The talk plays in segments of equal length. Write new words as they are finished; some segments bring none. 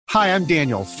Hi, I'm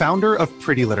Daniel, founder of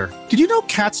Pretty Litter. Did you know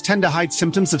cats tend to hide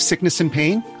symptoms of sickness and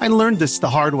pain? I learned this the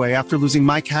hard way after losing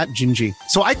my cat, Gingy.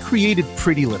 So I created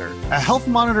Pretty Litter, a health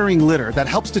monitoring litter that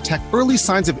helps detect early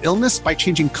signs of illness by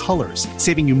changing colors,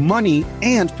 saving you money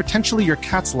and potentially your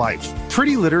cat's life.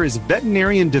 Pretty Litter is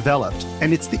veterinarian developed,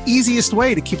 and it's the easiest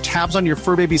way to keep tabs on your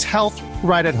fur baby's health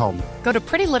right at home. Go to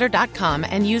prettylitter.com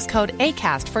and use code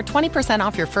ACAST for 20%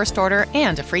 off your first order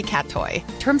and a free cat toy.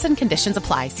 Terms and conditions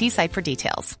apply. See site for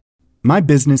details. My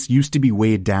business used to be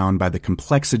weighed down by the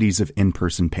complexities of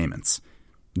in-person payments.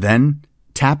 Then,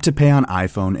 Tap to Pay on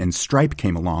iPhone and Stripe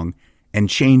came along and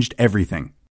changed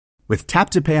everything. With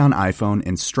Tap to Pay on iPhone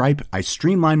and Stripe, I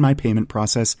streamlined my payment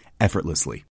process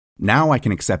effortlessly. Now I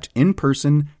can accept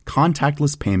in-person,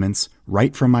 contactless payments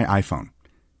right from my iPhone.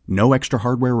 No extra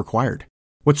hardware required.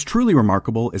 What's truly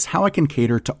remarkable is how I can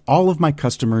cater to all of my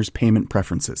customers' payment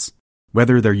preferences.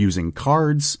 Whether they're using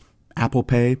cards, Apple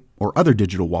Pay, or other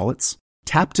digital wallets,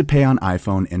 Tap to Pay on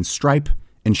iPhone and Stripe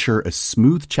ensure a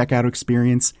smooth checkout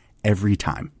experience every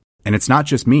time. And it's not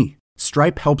just me.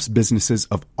 Stripe helps businesses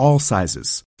of all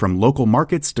sizes, from local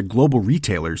markets to global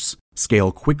retailers,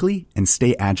 scale quickly and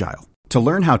stay agile. To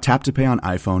learn how Tap to Pay on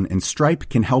iPhone and Stripe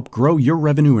can help grow your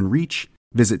revenue and reach,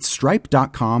 visit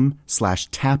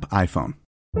stripe.com/tapiphone.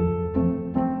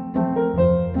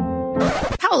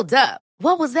 Hold up.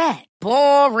 What was that?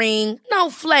 Boring. No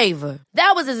flavor.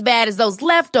 That was as bad as those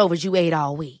leftovers you ate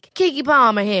all week. Keke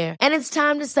Palmer here, and it's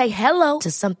time to say hello to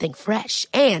something fresh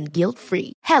and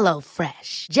guilt-free. Hello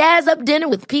Fresh. Jazz up dinner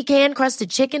with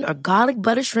pecan-crusted chicken or garlic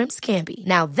butter shrimp scampi.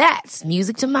 Now that's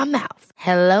music to my mouth.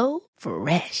 Hello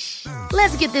Fresh.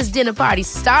 Let's get this dinner party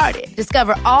started.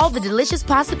 Discover all the delicious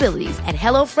possibilities at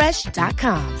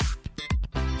hellofresh.com.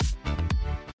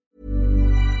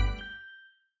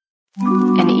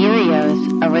 An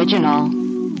Erios original.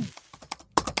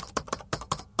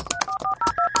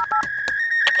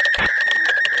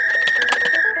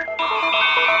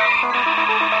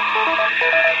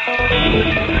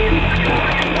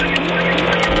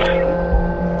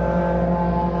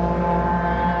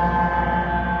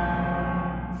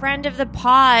 Friend of the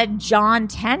pod, John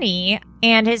Tenney,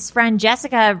 and his friend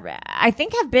Jessica, I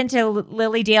think have been to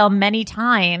Lilydale many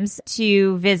times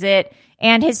to visit.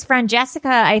 And his friend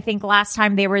Jessica, I think last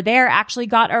time they were there, actually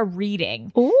got a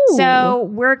reading. Ooh. So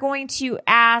we're going to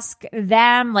ask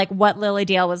them like what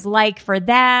Lilydale was like for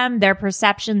them, their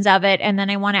perceptions of it. And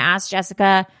then I want to ask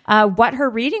Jessica what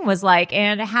her reading was like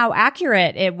and how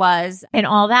accurate it was and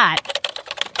all that.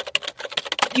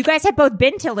 You guys have both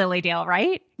been to Lilydale,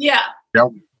 right? Yeah. Yeah,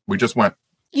 we just went.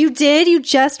 You did? You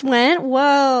just went?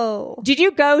 Whoa. Did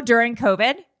you go during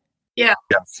COVID? Yeah.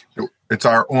 Yes. It's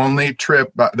our only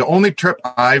trip, the only trip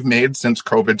I've made since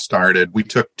COVID started. We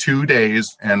took 2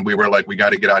 days and we were like, we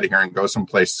got to get out of here and go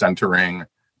someplace centering.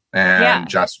 And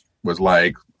Jess was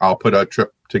like, I'll put a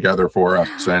trip together for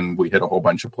us. And we hit a whole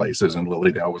bunch of places and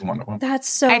Lilydale was one of them. That's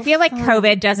so I feel like fun.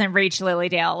 COVID doesn't reach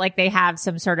Lilydale. Like they have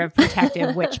some sort of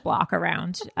protective witch block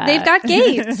around. They've got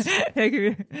gates.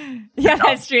 Yeah,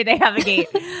 that's true. They have a gate.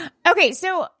 Okay,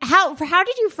 so how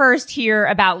did you first hear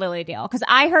about Lilydale? Because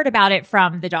I heard about it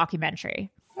from the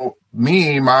documentary. Well,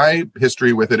 my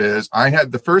history with it is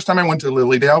the first time I went to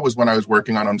Lilydale was when I was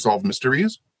working on Unsolved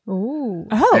Mysteries. Ooh.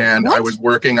 Oh, and what? I was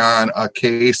working on a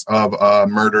case of a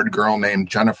murdered girl named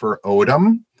Jennifer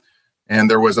Odom.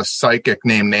 And there was a psychic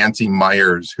named Nancy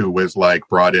Myers who was like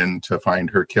brought in to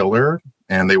find her killer.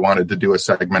 And they wanted to do a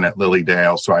segment at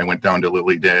Lilydale. So I went down to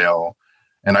Lilydale.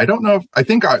 And I don't know I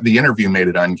think the interview made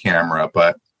it on camera,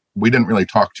 but we didn't really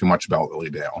talk too much about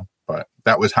Lilydale. But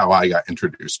that was how I got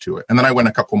introduced to it. And then I went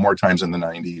a couple more times in the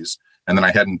 90s. And then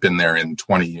I hadn't been there in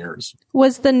 20 years.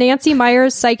 Was the Nancy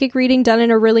Myers psychic reading done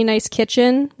in a really nice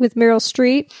kitchen with Meryl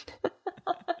Streep?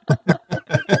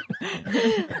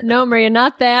 No, Maria,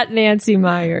 not that Nancy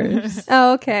Myers.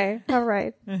 Oh, okay. All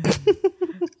right.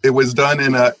 It was done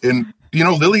in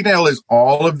Lilydale is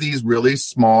all of these really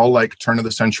small, like turn of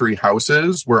the century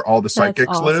houses where all the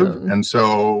psychics live. And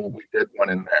so we did one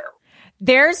in there.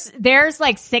 There's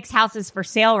like 6 houses for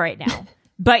sale right now.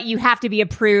 But you have to be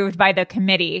approved by the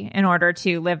committee in order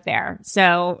to live there.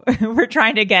 So we're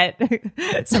trying to get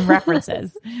some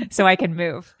references so I can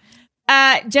move.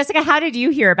 Jessica, how did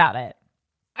you hear about it?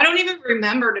 I don't even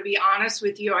remember, to be honest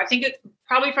with you. I think it's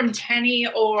probably from Tenny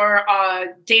or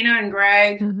Dana and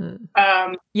Greg.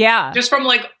 Mm-hmm. Just from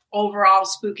like overall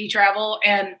spooky travel.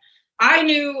 And I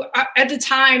knew at the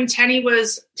time Tenny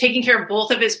was taking care of both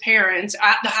of his parents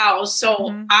at the house.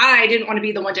 So I didn't want to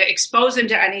be the one to expose him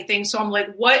to anything. So I'm like,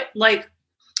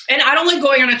 and I don't like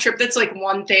going on a trip that's like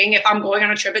one thing. If I'm going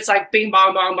on a trip, it's like bing,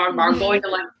 bong, bong, bong, bong, going to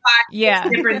like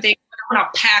 5 different things. I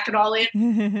want to pack it all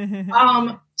in.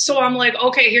 So I'm like,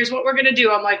 okay, here's what we're going to do.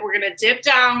 I'm like, we're going to dip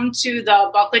down to the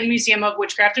Buckland Museum of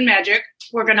Witchcraft and Magic.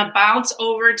 We're going to bounce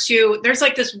over to, there's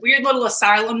like this weird little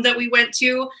asylum that we went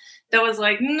to that was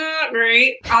like, not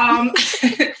great.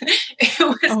 It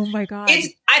was, oh my God.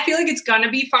 I feel like it's going to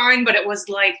be fine, but it was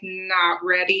like not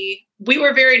ready. We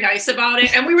were very nice about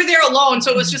it and we were there alone.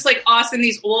 So it was just like us and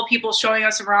these old people showing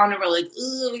us around and we're like,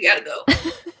 ooh, we gotta go.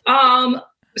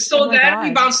 So then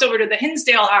we bounced over to the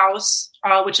Hinsdale House,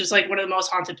 which is like one of the most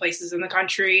haunted places in the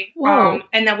country.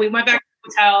 And then we went back to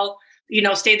the hotel,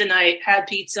 stayed the night, had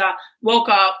pizza, woke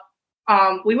up.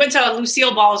 We went to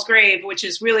Lucille Ball's grave, which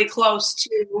is really close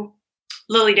to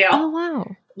Lilydale. Oh, wow.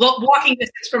 Walking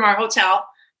distance from our hotel.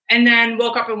 And then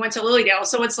woke up and went to Lilydale.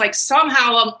 So it's like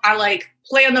somehow I like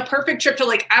planned the perfect trip to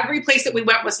like every place that we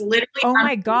went was literally. Oh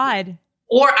my God.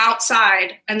 Or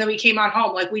outside, and then we came on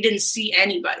home. Like, we didn't see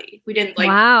anybody. We didn't, like...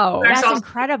 Wow. That's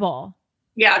incredible.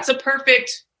 Yeah, it's a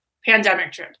perfect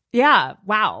pandemic trip. Yeah.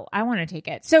 Wow. I want to take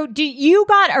it. So, you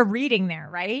got a reading there,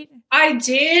 right? I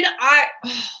did.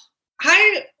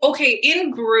 Okay,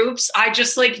 in groups, I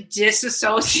just, like,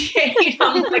 disassociate.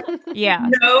 I'm like, yeah.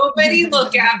 Nobody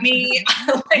look at me.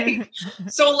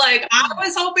 So, I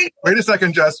was hoping... Wait a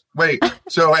second, Jess. Wait.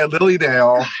 So, at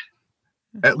Lilydale,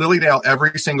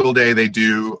 every single day they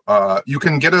do, you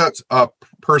can get a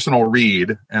personal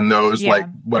read and those like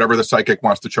whatever the psychic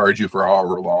wants to charge you for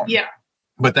however long. Yeah.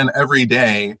 But then every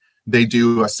day they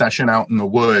do a session out in the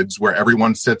woods where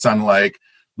everyone sits on like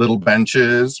little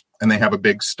benches and they have a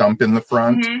big stump in the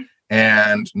front. Mm-hmm.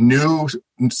 And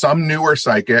some newer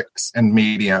psychics and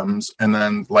mediums, and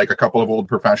then like a couple of old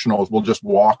professionals will just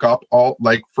walk up all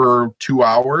like for 2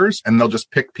 hours and they'll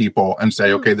just pick people and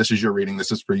say, okay, this is your reading. This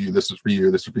is for you. This is for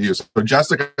you. This is for you. So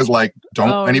Jessica is like,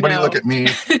 don't anybody look at me.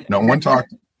 No one talk.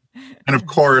 And of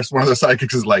course, one of the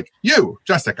psychics is like, you,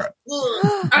 Jessica.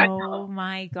 Oh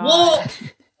my God. Well,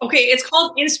 okay, it's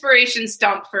called Inspiration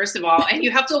Stump, first of all, and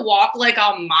you have to walk like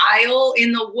a mile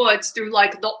in the woods through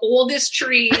like the oldest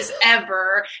trees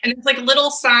ever, and it's like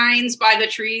little signs by the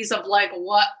trees of like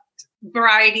what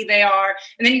variety they are,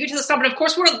 and then you get to the stump, and of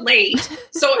course we're late,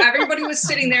 so everybody was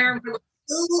sitting there and we're like,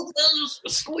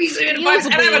 squeeze in, and I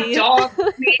have a dog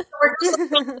with me, so we're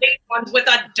just like the late ones with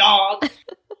a dog.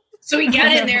 So we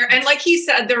get in there, and like he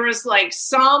said, there was like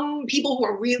some people who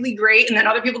were really great, and then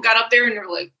other people got up there and they were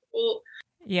like, oh.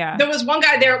 Yeah. There was one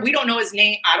guy there. We don't know his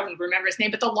name. I don't remember his name,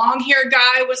 but the long hair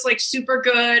guy was like super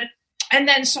good. And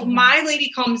then so my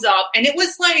lady comes up and it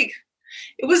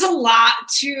was a lot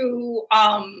to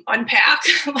unpack.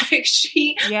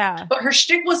 But her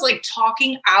shtick was like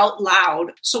talking out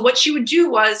loud. So what she would do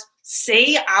was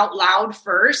say out loud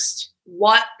first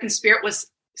what the spirit was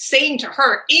saying to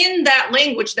her in that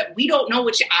language that we don't know,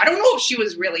 which I don't know if she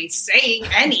was really saying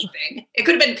anything. It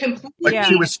could have been completely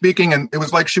she was speaking, and it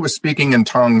was like she was speaking in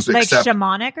tongues, like except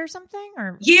shamanic or something.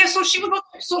 Or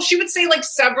so she would say like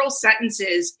several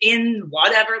sentences in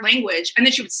whatever language, and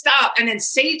then she would stop and then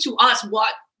say to us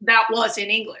what that was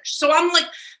in English. So I'm like,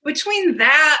 between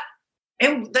that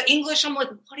and the English, I'm like,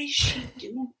 what is she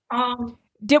doing?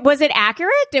 Was it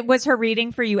accurate? Was her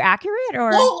reading for you accurate? Or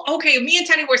well, okay, me and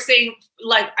Tenny were saying,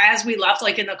 like, as we left,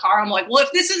 like in the car, I'm like, well,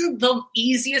 if this isn't the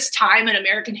easiest time in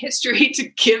American history to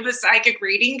give a psychic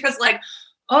reading, because like,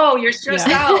 oh, you're stressed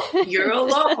out, you're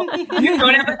alone, you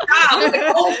don't have a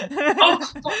job.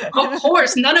 Like, of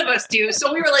course, none of us do.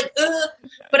 So we were like, ugh.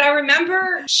 But I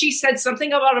remember she said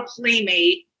something about a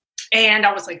playmate. And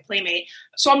I was like, playmate.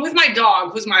 So I'm with my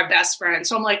dog, who's my best friend.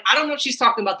 So I'm like, I don't know if she's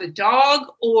talking about the dog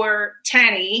or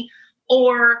Tenny,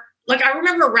 or like, I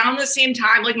remember around the same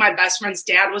time, like my best friend's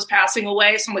dad was passing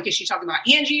away. So I'm like, is she talking about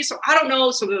Angie? So I don't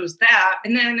know. So it was that.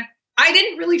 And then I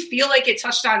didn't really feel like it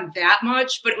touched on that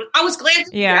much, but I was glad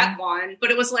to get one, but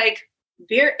it was like,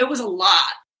 it was a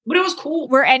lot. But it was cool.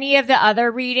 Were any of the other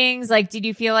readings, like, did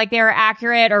you feel like they were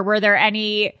accurate, or were there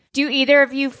any, do either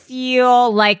of you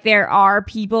feel like there are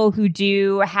people who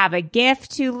do have a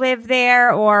gift to live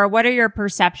there, or what are your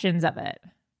perceptions of it?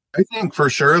 I think for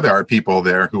sure there are people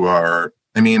there who are,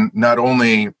 I mean, not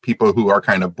only people who are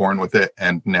kind of born with it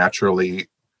and naturally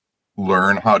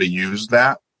learn how to use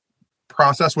that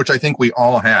process, which I think we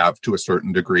all have to a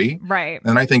certain degree. Right.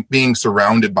 And I think being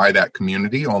surrounded by that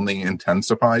community only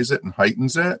intensifies it and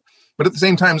heightens it. But at the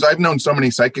same time, I've known so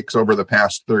many psychics over the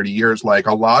past 30 years, like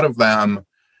a lot of them,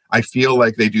 I feel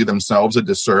like they do themselves a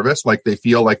disservice. Like they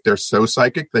feel like they're so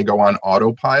psychic, they go on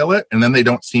autopilot and then they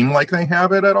don't seem like they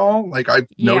have it at all. Like I've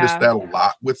noticed that a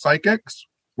lot with psychics,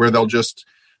 where they'll just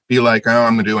be like, oh,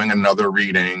 I'm doing another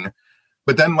reading.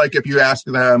 But then like, if you ask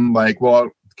them like, well,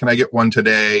 can I get one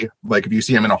today? Like if you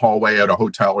see them in a hallway at a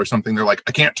hotel or something, they're like,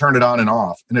 I can't turn it on and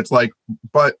off. And it's like,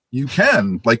 but you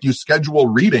can, like you schedule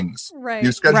readings, right?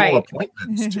 You schedule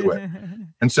appointments to it.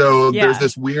 And so there's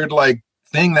this weird like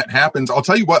thing that happens. I'll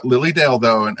tell you what, Lilydale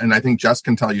though, and I think Jess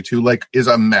can tell you too, like is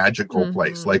a magical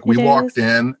place. Like we walked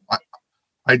in,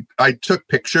 I took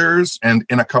pictures, and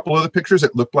in a couple of the pictures,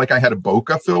 it looked like I had a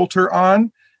bokeh filter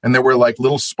on. And there were like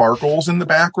little sparkles in the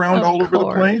background all over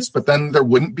the place, but then there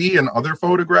wouldn't be in other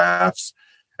photographs.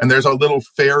 And there's a little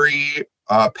fairy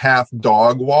path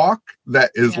dog walk that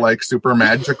is like super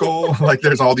magical. Like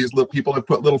there's all these little people that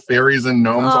put little fairies and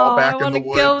gnomes all back in the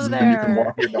woods. And then you can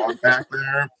walk your dog back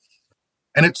there.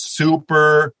 And it's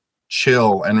super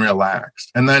chill and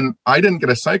relaxed. And then I didn't get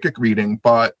a psychic reading,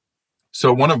 but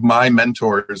so one of my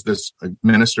mentors, this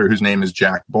minister whose name is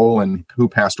Jack Boland, who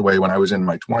passed away when I was in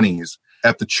my 20s,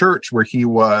 at the church where he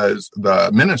was the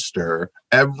minister,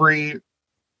 every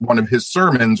one of his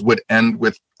sermons would end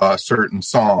with a certain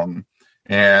song,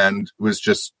 and it was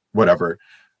just whatever.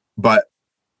 But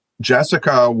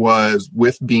Jessica was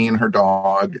with Bean, her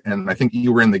dog, and I think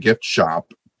you were in the gift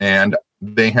shop, and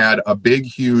they had a big,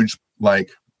 huge,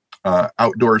 like,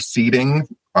 outdoor seating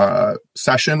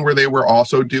session where they were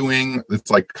also doing, it's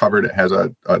like covered, it has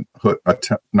a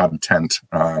not a tent,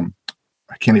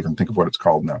 I can't even think of what it's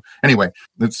called now. Anyway,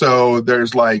 so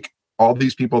there's like all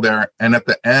these people there. And at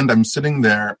the end, I'm sitting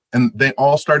there and they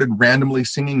all started randomly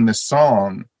singing this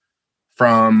song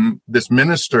from this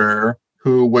minister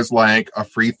who was like a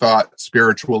free thought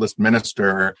spiritualist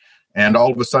minister. And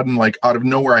all of a sudden, like out of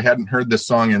nowhere, I hadn't heard this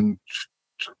song in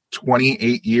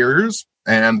 28 years.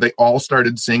 And they all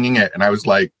started singing it. And I was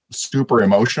like super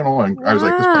emotional. And I was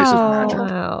like, this place is magic.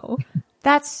 Wow.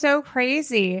 That's so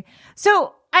crazy.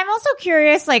 So I'm also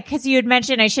curious, like, because you had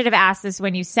mentioned, I should have asked this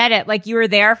when you said it, like you were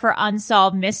there for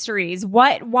Unsolved Mysteries.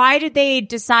 Why did they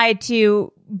decide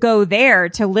to go there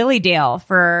to Lilydale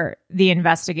for the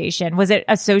investigation? Was it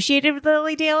associated with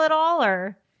Lilydale at all,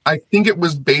 or? I think it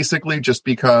was basically just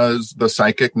because the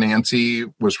psychic Nancy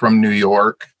was from New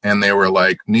York, and they were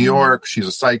like, New York, she's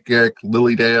a psychic,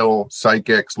 Lilydale,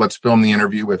 psychics, let's film the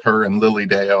interview with her in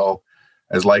Lilydale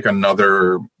as like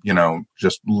another,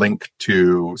 just link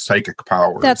to psychic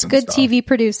powers. That's good stuff. TV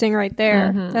producing right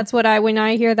there. Mm-hmm. That's what when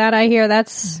I hear that,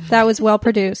 that was well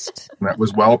produced. That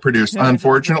was well produced.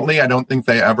 Unfortunately, I don't think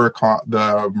they ever caught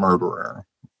the murderer.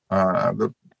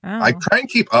 I try and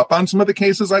keep up on some of the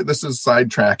cases. This is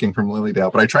sidetracking from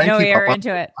Lilydale, but I try and keep up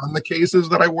on the cases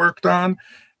that I worked on.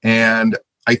 And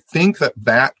I think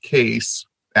that case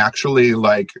actually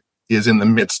is in the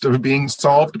midst of being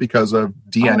solved because of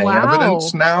DNA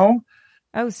evidence now.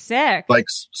 Oh, sick. Like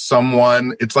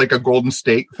it's like a Golden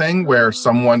State thing where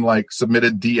someone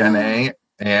submitted DNA,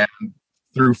 and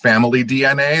through family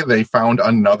DNA, they found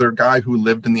another guy who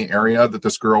lived in the area that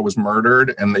this girl was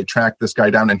murdered, and they tracked this guy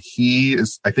down, and he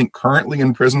is, I think, currently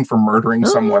in prison for murdering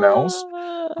someone else.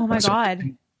 Oh my God.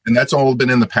 And that's all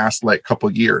been in the past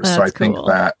couple years. That's so I think cool.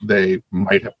 that they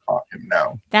might have caught him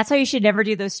now. That's why you should never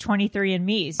do those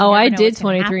 23andMe's. Oh, I did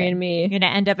 23andMe. You're going to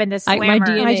end up in this slammer. My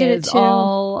DNA I did it is too.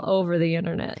 all over the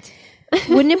internet.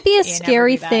 Wouldn't it be a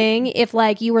scary thing if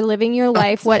you were living your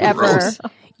life, whatever,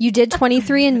 you did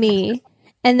 23andMe,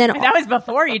 and then that was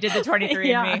before you did the 23andMe.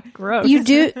 Yeah, gross. You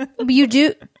do.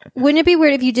 Wouldn't it be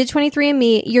weird if you did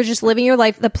 23andMe, you're just living your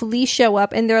life, the police show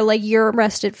up and they're like, you're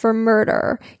arrested for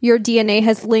murder. Your DNA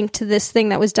has linked to this thing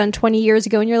that was done 20 years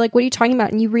ago. And you're like, what are you talking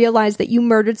about? And you realize that you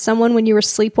murdered someone when you were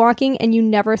sleepwalking and you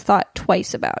never thought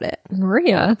twice about it.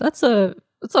 Maria, that's a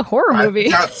horror movie.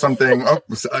 I got something. Oh,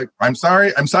 I'm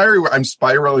sorry. I'm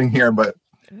spiraling here, but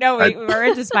no, we're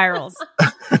into spirals.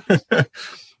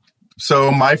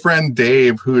 So my friend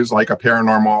Dave, who is like a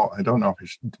paranormal, I don't know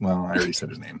if I already said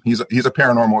his name. He's a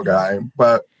paranormal guy,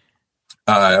 but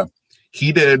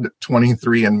he did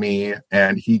 23andMe,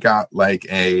 and he got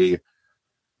a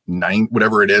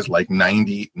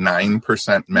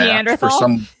 99% match for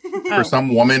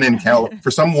some woman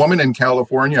in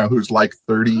California who's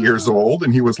 30 years old,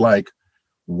 and he was like,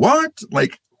 "What?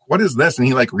 What is this?" And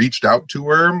he reached out to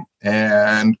her,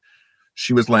 and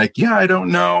she was like, yeah, I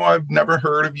don't know. I've never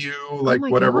heard of you.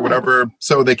 Whatever.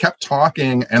 So they kept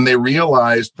talking, and they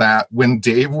realized that when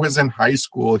Dave was in high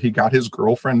school, he got his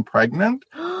girlfriend pregnant.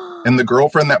 And the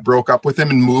girlfriend that broke up with him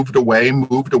and moved away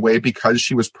because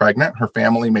she was pregnant. Her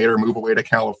family made her move away to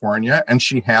California, and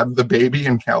she had the baby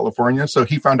in California. So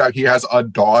he found out he has a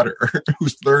daughter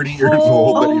who's 30 years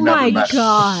old that he never met. Oh my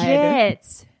God.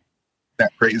 Shit.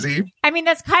 That crazy? I mean,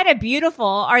 that's kind of beautiful.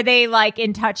 Are they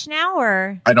in touch now,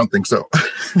 or? I don't think so.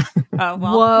 Oh, well.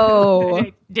 Whoa.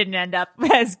 It didn't end up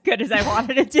as good as I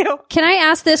wanted it to. Can I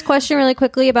ask this question really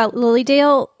quickly about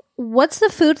Lilydale? What's the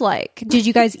food like? Did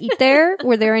you guys eat there?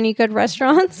 Were there any good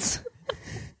restaurants?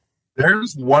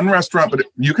 There's one restaurant, but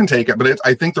you can take it. But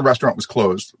I think the restaurant was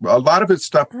closed. A lot of its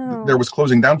stuff there was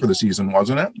closing down for the season,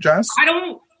 wasn't it, Jess? I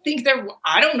don't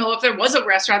know if there was a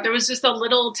restaurant. There was just a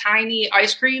little tiny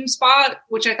ice cream spot,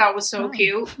 which I thought was so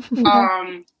cute.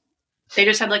 They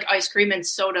just had like ice cream and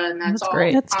soda, and that's all.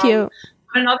 Great. That's cute.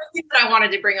 Another thing that I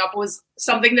wanted to bring up was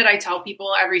something that I tell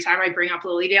people every time I bring up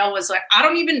Lilydale was like,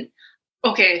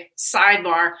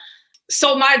 sidebar.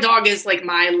 So my dog is like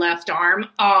my left arm.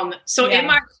 In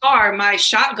my car, my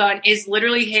shotgun is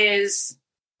literally his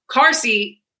car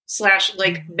seat /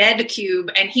 like bed cube.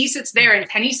 And he sits there and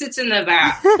Penny sits in the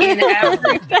back. And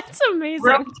That's amazing.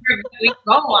 road trip that we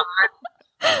go on.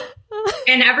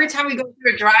 And every time we go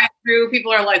through a drive-through,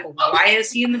 people are like, why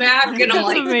is he in the back? And I'm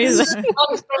like, amazing.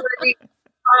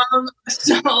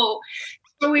 So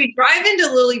we drive into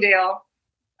Lilydale,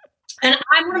 and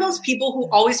I'm one of those people who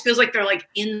always feels like they're like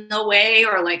in the way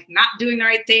or like not doing the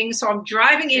right thing. So I'm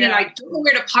driving in and I don't know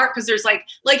where to park because there's like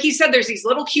he said, there's these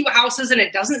little cute houses and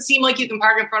it doesn't seem like you can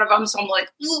park in front of them. So I'm like,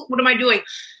 what am I doing?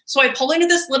 So I pull into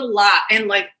this little lot and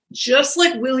like, just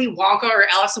like Willy Wonka or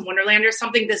Alice in Wonderland or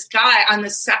something, this guy on the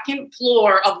second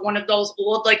floor of one of those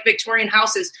old like Victorian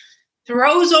houses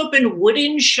throws open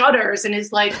wooden shutters and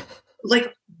is like,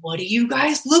 what are you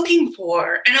guys looking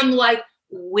for? And I'm like,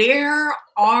 where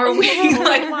are we?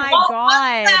 Oh my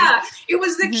God. It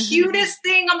was the cutest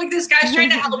thing. I'm like, this guy's trying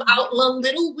to help out a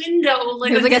little window.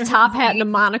 Like, It was like a top hat and a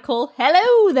monocle.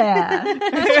 Hello there.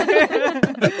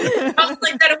 I was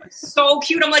like, that was so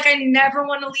cute. I'm like, I never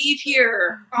want to leave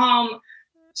here.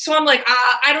 So I'm like,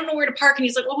 I don't know where to park. And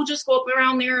he's like, well, we'll just go up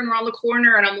around there and around the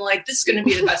corner. And I'm like, this is going to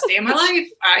be the best day of my life.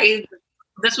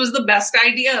 This was the best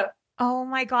idea. Oh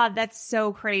my God, that's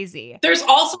so crazy. There's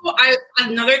also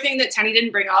another thing that Tenny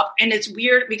didn't bring up, and it's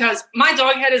weird because my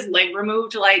dog had his leg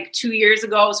removed like 2 years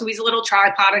ago, so he's a little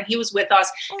tripod, and he was with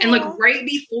us. Aww. And like right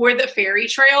before the ferry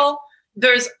trail,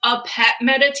 there's a pet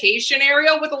meditation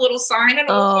area with a little sign, and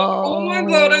I was like, oh my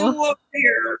God, I love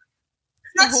here.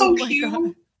 That's so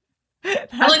cute.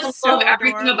 I like love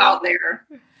everything about there.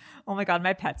 Oh my God,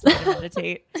 my pets like to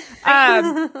meditate.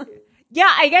 Yeah,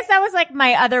 I guess that was like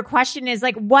my other question is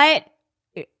like, what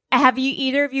have you,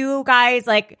 either of you guys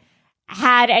like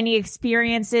had any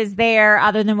experiences there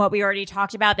other than what we already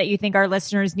talked about that you think our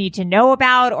listeners need to know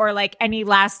about, or like any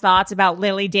last thoughts about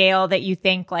Lilydale that you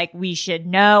think like we should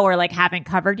know or like haven't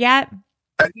covered yet?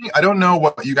 I don't know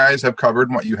what you guys have covered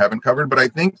and what you haven't covered, but I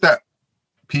think that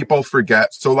people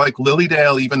forget. So like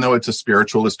Lilydale, even though it's a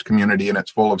spiritualist community and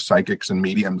it's full of psychics and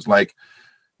mediums, like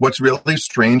what's really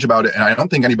strange about it, and I don't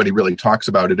think anybody really talks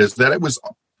about it, is that it was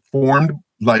formed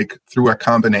like through a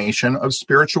combination of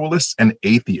spiritualists and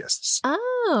atheists.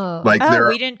 Oh, like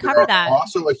we didn't cover that.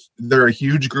 Also, there are a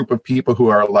huge group of people who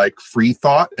are like free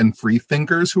thought and free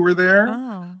thinkers who are there,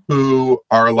 who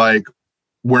are like,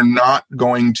 we're not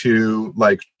going to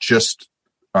like just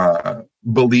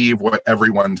believe what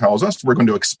everyone tells us. We're going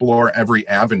to explore every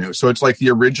avenue. So it's like the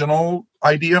original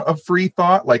idea of free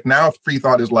thought. Like now free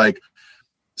thought is like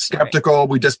skeptical,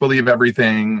 we disbelieve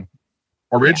everything.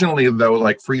 Originally, though,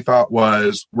 like free thought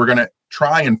was, we're going to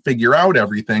try and figure out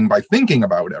everything by thinking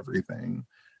about everything.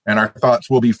 And our thoughts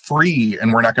will be free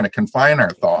and we're not going to confine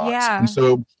our thoughts. Yeah. And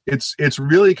so it's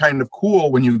really kind of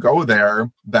cool when you go there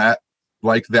that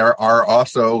like there are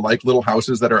also like little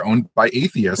houses that are owned by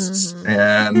atheists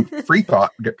and free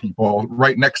thought get people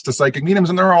right next to psychic mediums,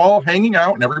 and they're all hanging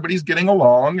out and everybody's getting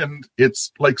along, and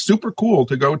it's like super cool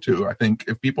to go to. I think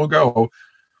if people go,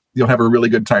 you'll have a really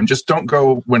good time. Just don't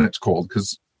go when it's cold,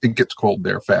 because it gets cold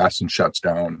there fast and shuts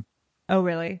down. Oh,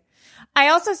 really? I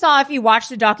also saw, if you watch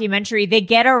the documentary, they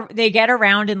get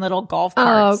around in little golf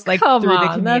carts, like through the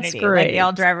community. That's great. Like, they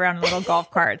all drive around in little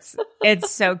golf carts. It's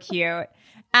so cute.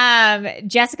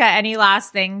 Jessica, any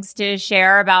last things to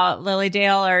share about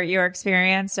Lilydale or your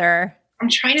experience? Or I'm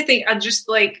trying to think. Just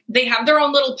like they have their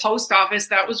own little post office.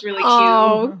 That was really cute.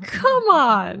 Oh, come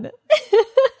on.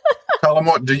 Tell them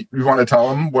what. Do you want to tell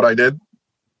them what I did?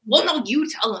 Well, no, you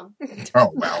tell them.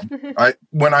 Oh, wow.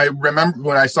 When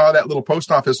I saw that little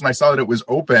post office and I saw that it was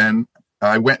open,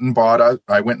 I went and bought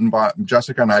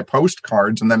Jessica and I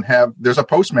postcards, and then there's a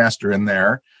postmaster in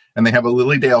there, and they have a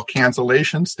Lilydale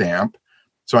cancellation stamp.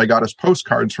 So I got us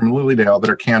postcards from Lilydale that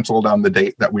are canceled on the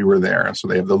date that we were there. So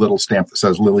they have the little stamp that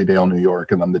says Lilydale, New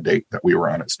York, and then the date that we were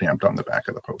on it stamped on the back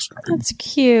of the postcard. That's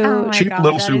cute. Oh my Cheap God,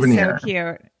 little that souvenir. Is so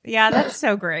cute. Yeah, that's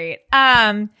so great.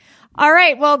 All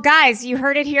right. Well, guys, you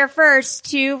heard it here first.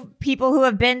 Two people who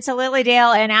have been to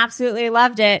Lilydale and absolutely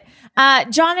loved it.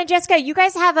 John and Jessica, you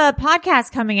guys have a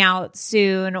podcast coming out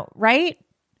soon, right?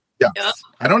 Yes. Yep.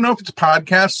 I don't know if it's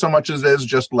podcast so much as it is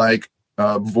just like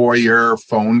a voyeur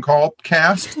phone call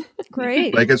cast.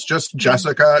 Great. Like it's just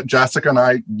Jessica and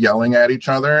I yelling at each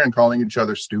other and calling each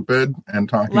other stupid and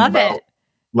talking Love about it.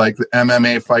 like the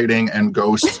MMA fighting and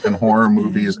ghosts and horror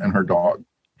movies and her dog.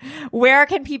 Where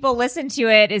can people listen to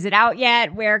it? Is it out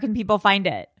yet? Where can people find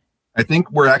it? I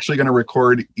think we're actually going to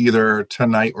record either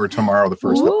tonight or tomorrow the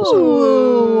first episode.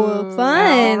 Ooh,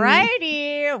 fun.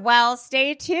 Alrighty. Well,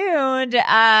 stay tuned.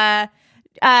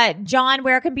 John,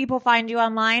 where can people find you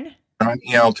online? On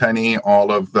EL Tenney,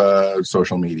 all of the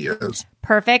social medias.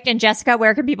 Perfect. And Jessica,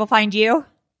 where can people find you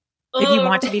if you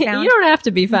want to be found? You don't have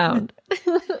to be found.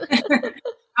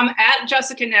 I'm at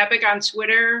Jessica Napick on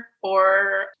Twitter,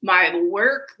 or my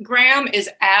work gram is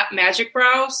at Magic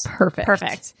Brows.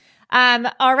 Perfect.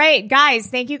 All right, guys.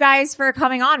 Thank you guys for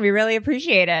coming on. We really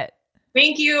appreciate it.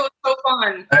 Thank you. So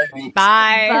fun. Thanks.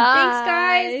 Bye. Thanks,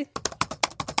 guys.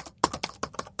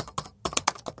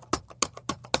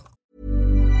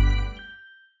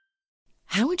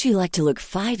 How would you like to look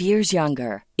 5 years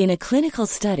younger? In a clinical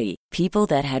study, people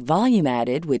that had volume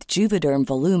added with Juvederm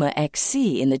Voluma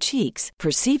XC in the cheeks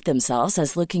perceived themselves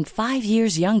as looking 5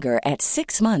 years younger at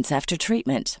 6 months after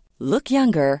treatment. Look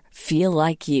younger, feel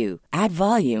like you. Add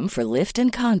volume for lift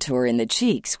and contour in the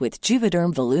cheeks with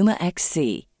Juvederm Voluma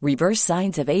XC. Reverse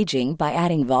signs of aging by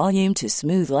adding volume to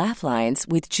smooth laugh lines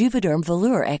with Juvederm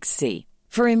Volure XC.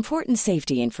 For important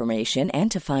safety information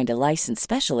and to find a licensed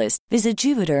specialist, visit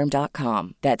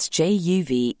Juvederm.com. That's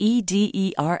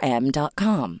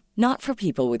JUVEDERM.com. Not for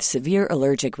people with severe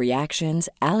allergic reactions,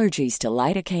 allergies to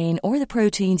lidocaine, or the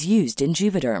proteins used in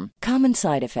Juvederm. Common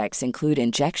side effects include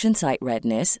injection site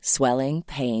redness, swelling,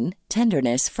 pain,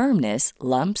 tenderness, firmness,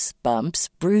 lumps, bumps,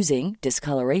 bruising,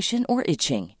 discoloration, or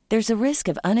itching. There's a risk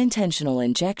of unintentional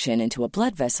injection into a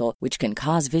blood vessel, which can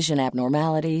cause vision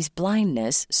abnormalities,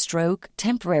 blindness, stroke,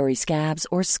 temporary scabs,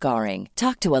 or scarring.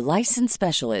 Talk to a licensed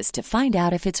specialist to find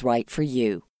out if it's right for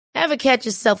you. Ever catch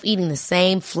yourself eating the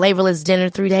same flavorless dinner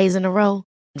 3 days in a row?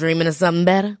 Dreaming of something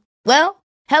better? Well,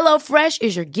 HelloFresh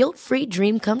is your guilt-free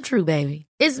dream come true, baby.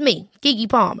 It's me, Keke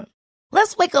Palmer.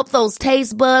 Let's wake up those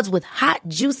taste buds with hot,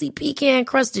 juicy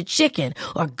pecan-crusted chicken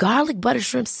or garlic butter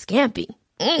shrimp scampi.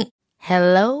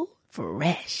 Hello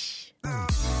Fresh.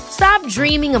 Stop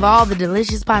dreaming of all the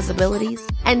delicious possibilities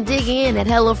and dig in at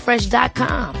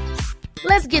HelloFresh.com.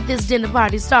 Let's get this dinner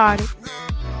party started.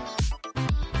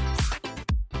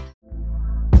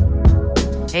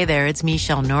 Hey there, it's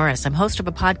Michelle Norris. I'm host of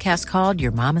a podcast called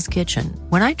Your Mama's Kitchen.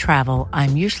 When I travel,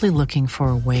 I'm usually looking for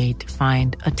a way to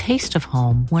find a taste of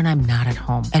home when I'm not at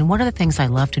home. And one of the things I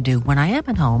love to do when I am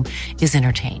at home is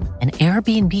entertain. And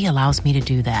Airbnb allows me to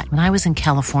do that. When I was in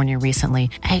California recently,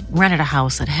 I rented a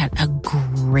house that had a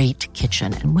great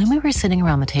kitchen. And when we were sitting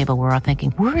around the table, we were all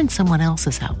thinking, we're in someone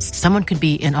else's house. Someone could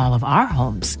be in all of our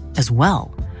homes as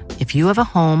well. If you have a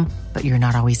home, but you're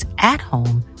not always at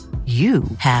home, you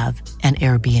have an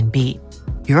Airbnb.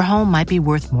 Your home might be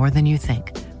worth more than you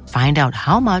think. Find out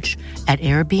how much at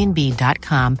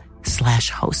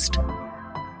airbnb.com/host.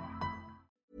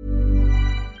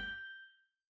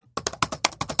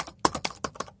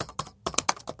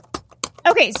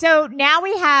 Okay, so now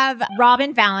we have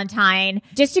Robin Valentine,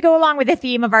 just to go along with the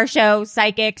theme of our show,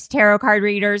 psychics, tarot card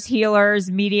readers, healers,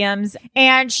 mediums.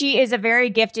 And she is a very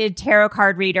gifted tarot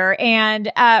card reader. And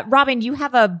Robin, you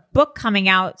have a book coming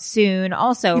out soon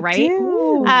also, right?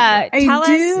 Tell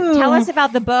us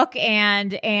about the book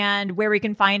and where we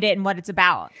can find it and what it's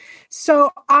about.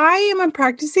 So I am a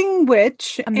practicing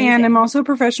witch. Amazing. And I'm also a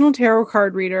professional tarot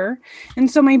card reader. And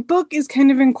so my book is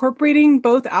kind of incorporating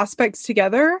both aspects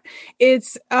together.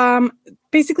 It's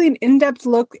basically an in-depth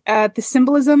look at the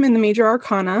symbolism in the major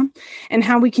arcana and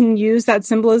how we can use that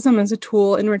symbolism as a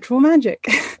tool in ritual magic.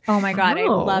 Oh my God, I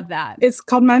love that. It's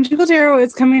called Magical Tarot.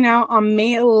 It's coming out on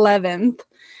May 11th.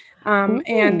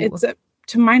 And it's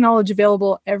to my knowledge,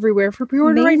 available everywhere for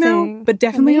pre-order right now, but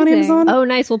definitely on Amazon. Oh,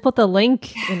 nice. We'll put the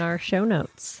link in our show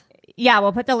notes. Yeah,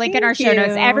 we'll put the link in our show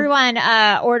notes. Everyone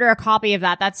order a copy of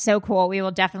that. That's so cool. We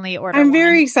will definitely order I'm one.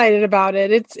 very excited about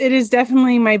it. It is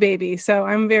definitely my baby. So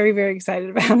I'm very, very excited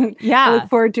about it. Yeah. I look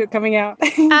forward to it coming out.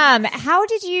 How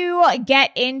did you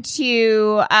get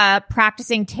into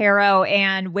practicing tarot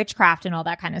and witchcraft and all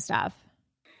that kind of stuff?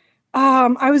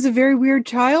 I was a very weird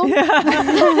child. Love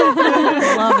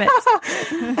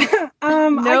it.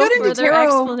 No I got into further tarot.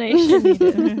 explanation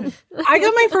needed. I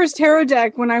got my first tarot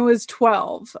deck when I was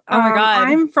 12. Oh my God.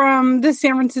 I'm from the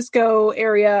San Francisco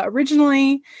area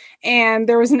originally, and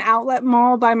there was an outlet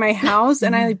mall by my house,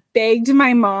 and I begged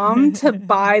my mom to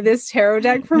buy this tarot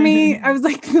deck for me. I was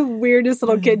like the weirdest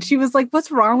little kid. She was like,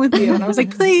 "What's wrong with you?" And I was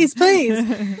like, "Please, please."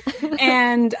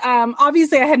 And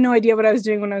obviously I had no idea what I was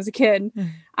doing when I was a kid,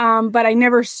 but I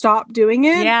never stopped doing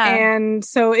it. Yeah. And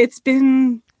so it's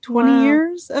been 20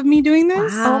 years of me doing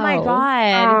this. Oh my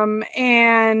God.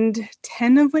 And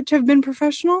 10 of which have been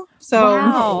professional. So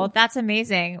wow, that's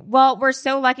amazing. Well, we're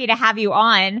so lucky to have you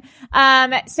on.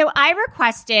 So I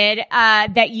requested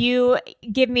that you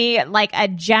give me like a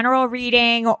general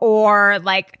reading or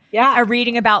like a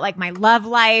reading about like my love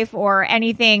life or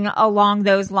anything along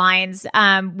those lines.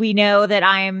 We know that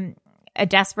I'm a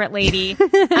desperate lady.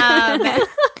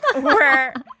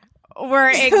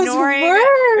 We're ignoring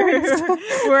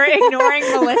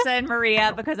Melissa and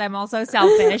Maria because I'm also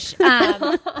selfish.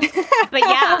 But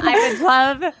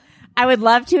yeah, I would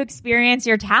love to experience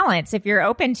your talents if you're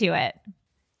open to it.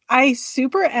 I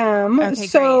super am. Okay,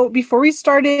 so before we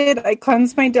started, I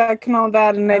cleansed my deck and all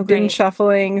that, and I've been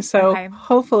shuffling. So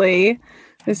hopefully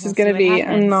this is going to be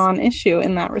a non-issue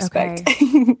in that respect.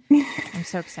 Okay. I'm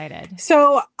so excited.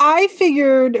 So I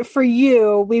figured for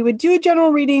you, we would do a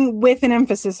general reading with an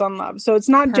emphasis on love. So it's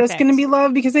not just going to be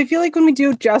love, because I feel like when we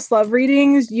do just love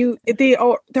readings,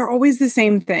 they're always the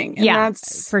same thing. And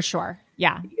that's for sure.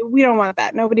 Yeah. We don't want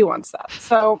that. Nobody wants that.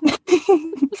 So,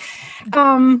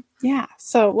 yeah.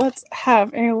 So let's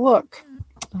have a look.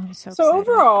 I'm so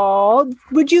overall,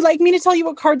 would you like me to tell you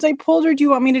what cards I pulled, or do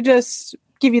you want me to just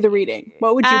give you the reading?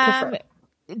 What would you prefer?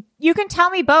 You can tell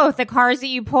me both. The cards that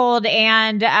you pulled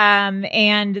and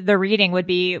the reading would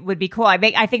be cool.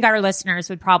 I think our listeners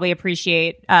would probably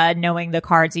appreciate knowing the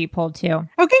cards you pulled too.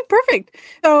 Okay, perfect.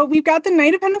 So we've got the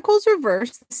Knight of Pentacles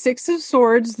reversed, the Six of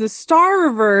Swords, the Star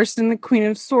reversed, and the Queen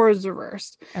of Swords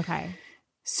reversed. Okay.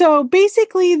 So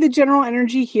basically the general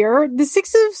energy here, the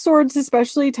Six of Swords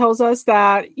especially tells us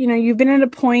that, you've been at a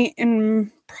point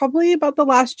in probably about the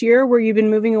last year where you've been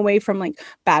moving away from like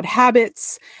bad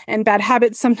habits, and bad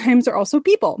habits sometimes are also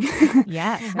people.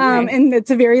 Yes. Okay. And it's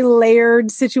a very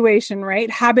layered situation, right?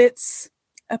 Habits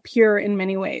appear in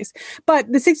many ways,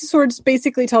 but the Six of Swords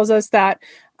basically tells us that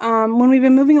when we've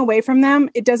been moving away from them,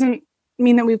 it doesn't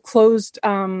mean that we've closed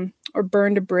or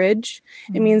burned a bridge.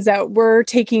 Mm-hmm. It means that we're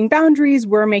taking boundaries,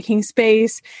 we're making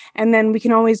space, and then we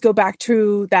can always go back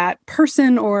to that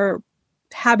person or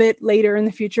habit later in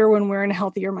the future when we're in a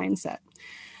healthier mindset.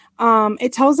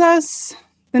 It tells us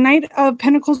the Knight of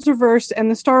Pentacles reversed and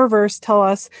the Star reversed tell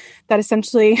us that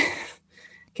essentially,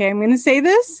 okay, I'm going to say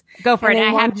this. Go for it.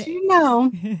 I want you to know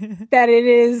that it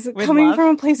is coming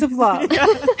from a place of love.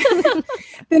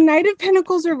 The Knight of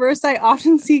Pentacles reversed, I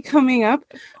often see coming up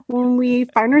when we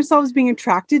find ourselves being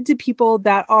attracted to people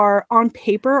that are on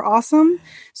paper awesome.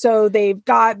 So they've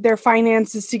got their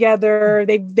finances together,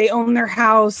 they own their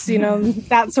house,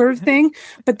 that sort of thing,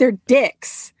 but they're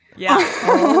dicks. Yeah.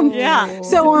 Yeah.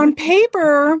 So on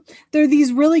paper, they're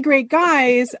these really great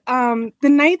guys. The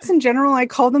knights in general, I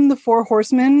call them the four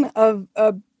horsemen of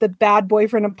the bad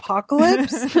boyfriend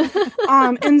apocalypse.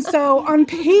 And so on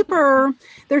paper,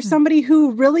 there's somebody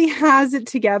who really has it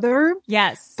together.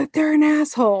 Yes. But they're an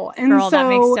asshole. And Girl, so that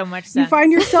makes so much sense. You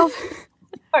find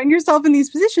yourself in these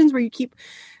positions where you keep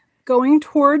going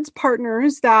towards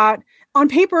partners that on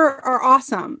paper are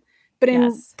awesome, but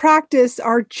in practice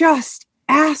are just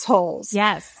assholes.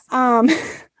 Yes.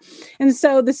 And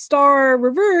so the Star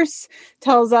reverse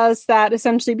tells us that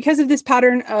essentially because of this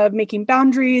pattern of making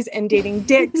boundaries and dating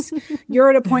dicks, you're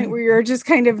at a point where you're just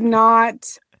kind of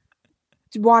not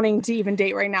wanting to even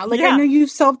date right now. Like, I know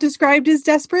you've self-described as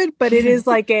desperate, but it is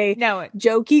like a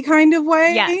jokey kind of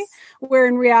way. Yes. Where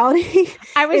in reality,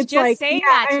 I was it's just like, saying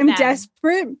that to I am them.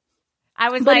 desperate.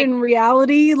 But like, in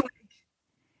reality, like,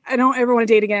 I don't ever want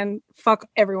to date again. Fuck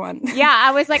everyone. Yeah,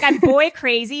 I was like, I'm boy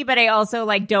crazy, but I also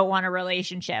like don't want a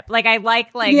relationship. Like I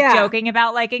like joking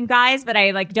about liking guys, but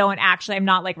I like don't actually. I'm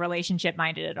not like relationship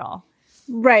minded at all.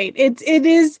 Right. It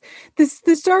is this.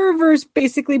 The Star reverse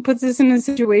basically puts us in a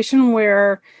situation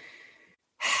where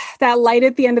that light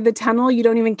at the end of the tunnel, you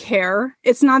don't even care.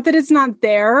 It's not that it's not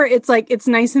there. It's like it's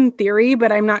nice in theory,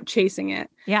 but I'm not chasing it.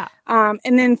 Yeah.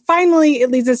 And then finally, it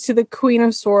leads us to the Queen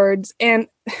of Swords and.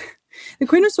 The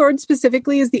Queen of Swords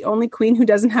specifically is the only queen who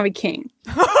doesn't have a king.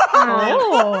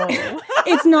 It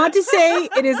is not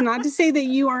to say that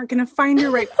you aren't going to find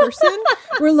your right person.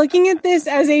 We're looking at this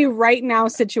as a right now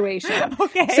situation.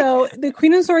 Okay. So the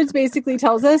Queen of Swords basically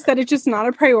tells us that it's just not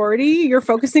a priority. You're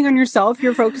focusing on yourself.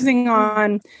 You're focusing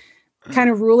on kind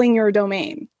of ruling your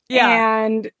domain. Yeah.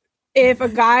 And if a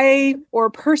guy or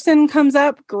person comes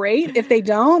up, great. If they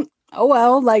don't, oh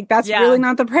well, like that's really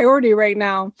not the priority right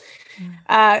now.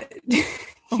 Yeah.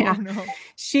 Oh, no.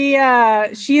 She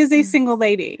is a single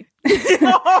lady.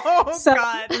 Oh, so,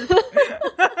 God.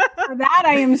 For that,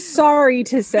 I am sorry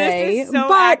to say. This is so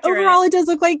but accurate. overall, it does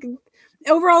look like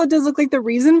the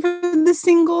reason for the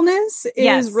singleness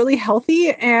is really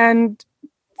healthy and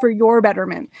for your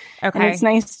betterment. Okay. And it's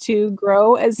nice to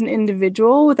grow as an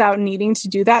individual without needing to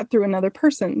do that through another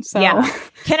person. So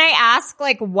Can I ask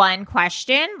like one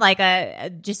question, like a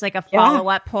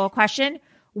follow-up poll question?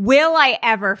 Will I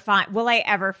ever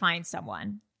find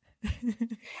someone?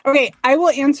 Okay, I will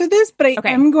answer this, but I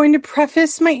am going to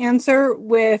preface my answer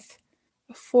with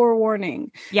forewarning.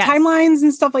 Yes. Timelines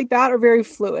and stuff like that are very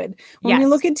fluid. When we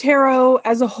look at tarot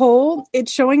as a whole,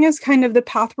 it's showing us kind of the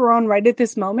path we're on right at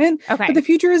this moment. Okay. But the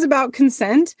future is about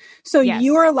consent. So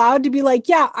you are allowed to be like,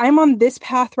 yeah, I'm on this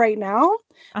path right now.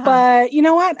 But you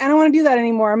know what? I don't want to do that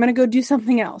anymore. I'm going to go do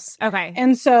something else. Okay.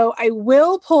 And so I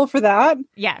will pull for that.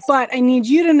 Yes. But I need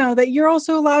you to know that you're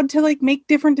also allowed to like make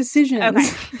different decisions. Okay.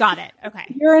 Got it. Okay.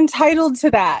 You're entitled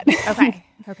to that. Okay.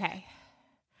 Okay.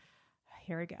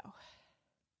 Here we go.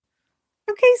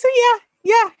 Okay. So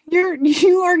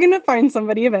you are going to find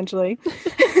somebody eventually.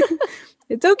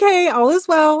 It's okay. All is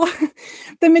well.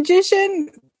 The magician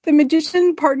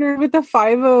partnered with the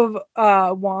Five of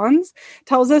Wands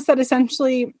tells us that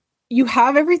essentially you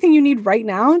have everything you need right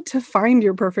now to find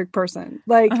your perfect person.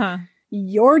 Like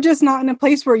you're just not in a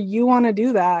place where you want to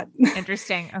do that.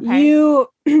 Interesting. Okay.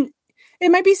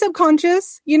 It might be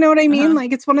subconscious. You know what I mean?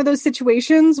 Like it's one of those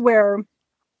situations where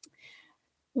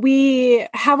we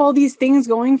have all these things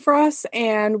going for us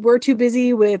and we're too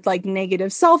busy with like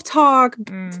negative self-talk.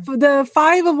 The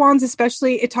Five of Wands,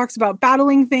 especially, it talks about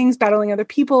battling things, battling other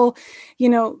people. You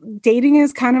know, dating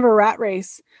is kind of a rat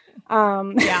race. You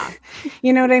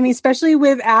know what I mean? Especially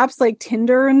with apps like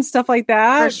Tinder and stuff like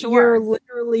that. For sure. You're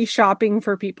literally shopping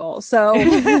for people. So,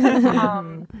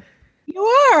 you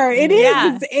are. It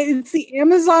is. It's the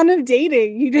Amazon of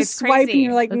dating. You just swipe and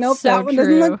you're like, nope, that one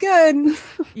doesn't look good.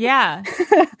 Yeah.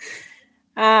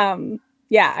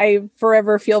 I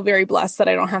forever feel very blessed that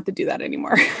I don't have to do that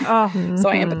anymore. So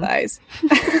I empathize.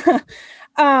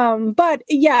 But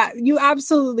yeah, you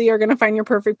absolutely are going to find your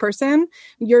perfect person.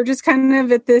 You're just kind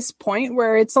of at this point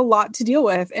where it's a lot to deal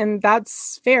with, and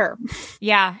that's fair.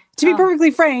 Yeah. To be perfectly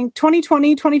frank,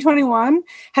 2020, 2021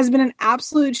 has been an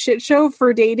absolute shit show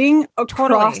for dating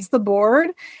across the board.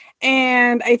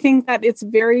 And I think that it's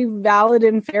very valid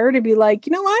and fair to be like,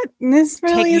 you know what? This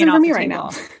really isn't for me right now.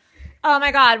 Oh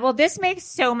my God. Well, this makes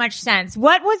so much sense.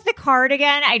 What was the card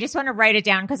again? I just want to write it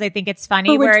down because I think it's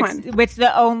funny. It's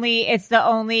the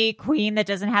only queen that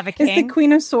doesn't have a king. It's the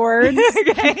Queen of Swords.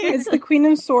 It's the Queen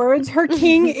of Swords. Her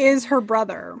king is her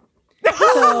brother.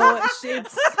 So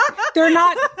it's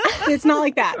not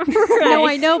like that. Right. No,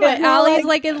 I know, but Allie's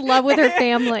like in love with her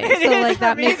family. So like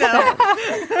that makes sense.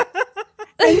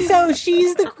 And so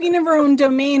she's the queen of her own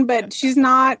domain, but she's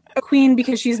not a queen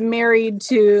because she's married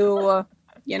to,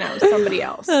 somebody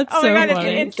else. That's so my God,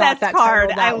 funny. It's an incest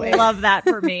card. I love that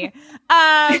for me.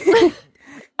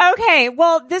 Okay,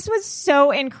 well, this was so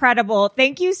incredible.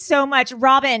 Thank you so much.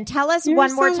 Robin, tell us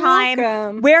one more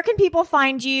time, where can people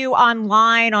find you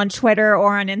online, on Twitter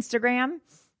or on Instagram?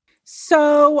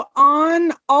 So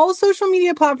on all social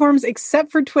media platforms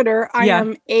except for Twitter, I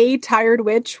am a tired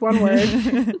witch, one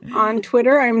word. On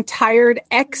Twitter, I'm tired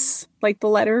X, like the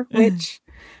letter witch.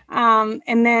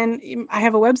 And then I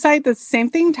have a website that's the same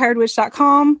thing,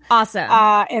 tiredwitch.com. Awesome.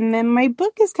 And then my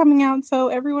book is coming out, so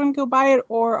everyone go buy it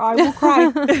or I will cry.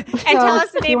 And tell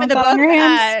us the name of the book.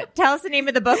 Tell us the name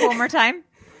of the book one more time.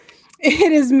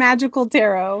 It is Magical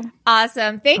Tarot.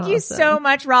 Awesome. Thank you so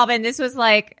much, Robin. This was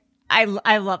like, I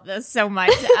love this so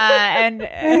much. And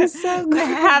so good.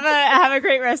 Have a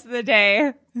great rest of the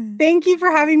day. Thank you for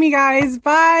having me, guys.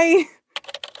 Bye.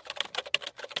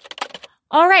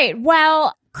 All right.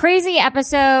 Well, crazy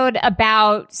episode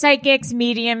about psychics,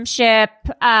 mediumship.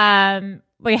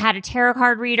 We had a tarot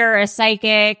card reader, a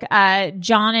psychic,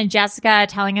 John and Jessica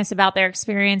telling us about their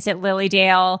experience at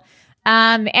Lilydale.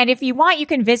 And if you want, you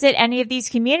can visit any of these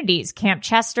communities, Camp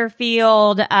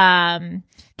Chesterfield,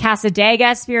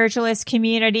 Casadega Spiritualist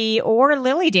Community, or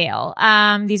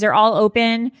Lilydale. These are all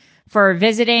open for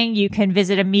visiting. You can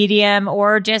visit a medium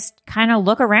or just kind of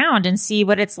look around and see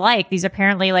what it's like. These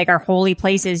apparently like are holy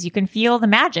places. You can feel the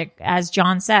magic, as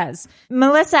John says.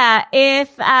 Melissa,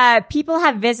 if people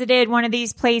have visited one of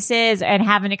these places and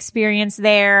have an experience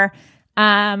there,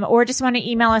 or just want to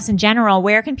email us in general,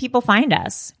 where can people find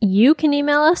us? You can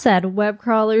email us at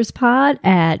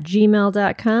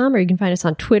webcrawlerspod@gmail.com, or you can find us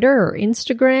on Twitter or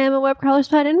Instagram at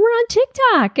webcrawlerspod, and we're on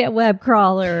TikTok at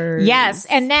webcrawlers. Yes.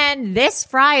 And then this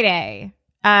Friday,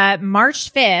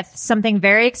 March 5th, something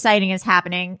very exciting is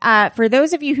happening. For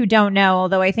those of you who don't know,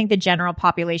 although I think the general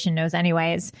population knows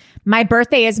anyways, my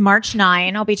birthday is March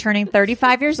 9. I'll be turning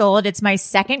 35 years old. It's my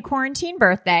second quarantine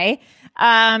birthday.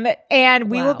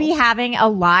 And we will be having a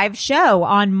live show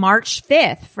on March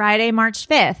 5th, Friday, March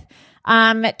 5th.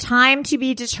 Time to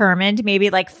be determined, maybe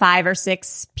like 5 or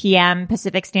 6 p.m.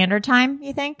 Pacific Standard Time,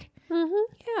 you think?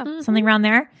 Mm-hmm. Yeah. Something around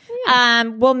there. Yeah.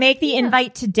 We'll make the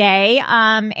invite today.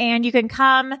 And you can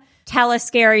come tell a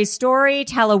scary story,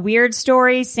 tell a weird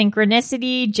story,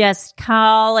 synchronicity, just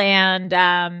call and,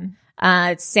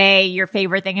 say your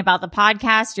favorite thing about the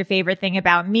podcast, your favorite thing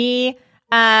about me.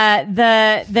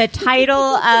 The title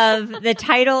of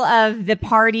the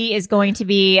party is going to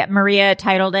be, Maria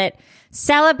titled it,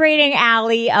 Celebrating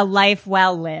Allie, a Life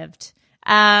Well Lived.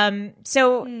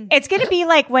 So it's going to be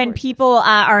like when people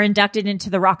are inducted into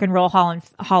the Rock and Roll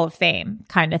Hall of Fame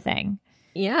kind of thing.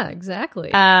 Yeah, exactly.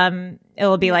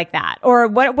 It'll be like that. Or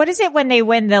what is it when they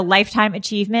win the Lifetime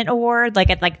Achievement Award, like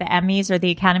at like the Emmys or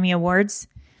the Academy Awards?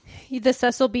 The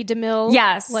Cecil B. DeMille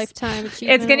Lifetime Achievement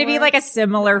It's going to be Award. like a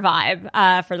similar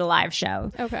vibe for the live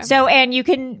show. Okay. So, and you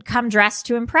can come dressed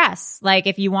to impress. Like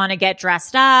if you want to get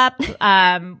dressed up,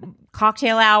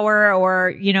 cocktail hour or,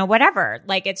 you know, whatever.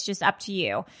 Like it's just up to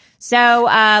you. So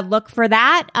look for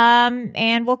that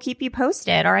and we'll keep you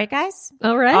posted. All right, guys?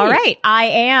 All right. All right. I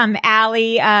am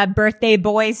Allie, birthday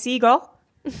boy Siegel.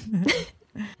 And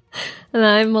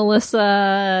I'm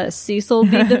Melissa Cecil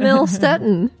B. DeMille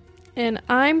Stetton. And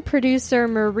I'm producer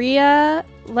Maria.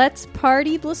 Let's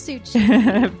party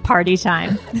Blasucci. Party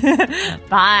time.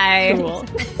 Bye. Cool.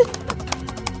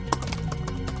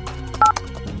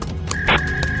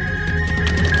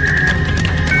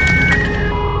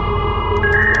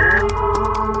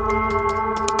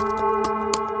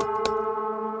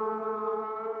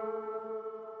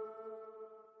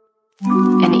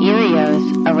 An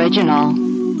Erios original.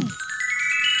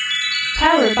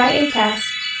 Powered by Acast.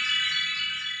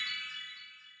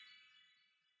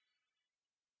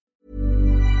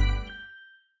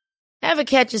 Ever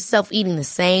catch yourself eating the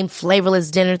same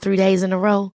flavorless dinner 3 days in a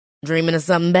row? Dreaming of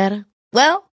something better?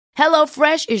 Well,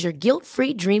 HelloFresh is your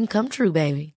guilt-free dream come true,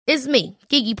 baby. It's me,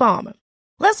 Keke Palmer.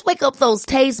 Let's wake up those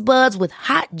taste buds with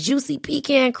hot, juicy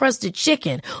pecan-crusted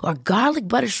chicken or garlic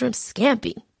butter shrimp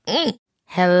scampi.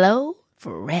 Hello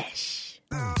Fresh.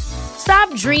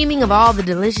 Stop dreaming of all the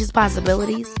delicious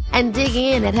possibilities and dig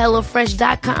in at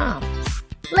HelloFresh.com.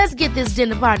 Let's get this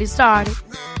dinner party started.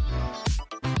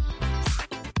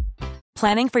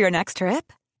 Planning for your next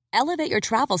trip? Elevate your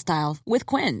travel style with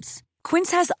Quince. Quince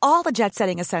has all the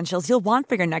jet-setting essentials you'll want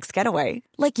for your next getaway,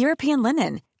 like European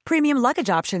linen, premium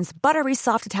luggage options, buttery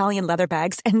soft Italian leather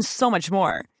bags, and so much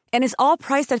more. And is all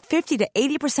priced at 50 to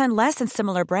 80% less than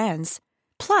similar brands.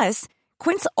 Plus,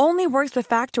 Quince only works with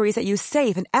factories that use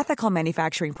safe and ethical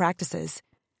manufacturing practices.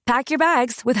 Pack your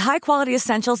bags with high-quality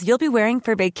essentials you'll be wearing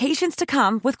for vacations to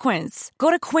come with Quince.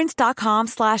 Go to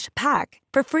quince.com/pack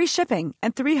for free shipping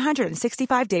and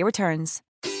 365-day returns.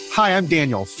 Hi, I'm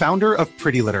Daniel, founder of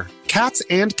Pretty Litter. Cats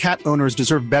and cat owners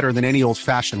deserve better than any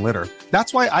old-fashioned litter.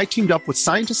 That's why I teamed up with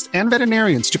scientists and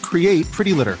veterinarians to create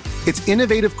Pretty Litter. Its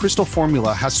innovative crystal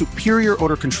formula has superior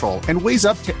odor control and weighs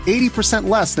up to 80%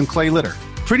 less than clay litter.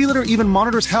 Pretty Litter even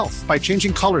monitors health by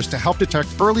changing colors to help detect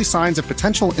early signs of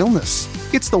potential illness.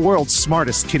 It's the world's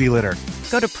smartest kitty litter.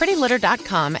 Go to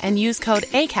prettylitter.com and use code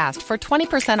ACAST for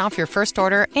 20% off your first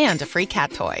order and a free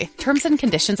cat toy. Terms and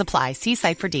conditions apply. See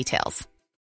site for details.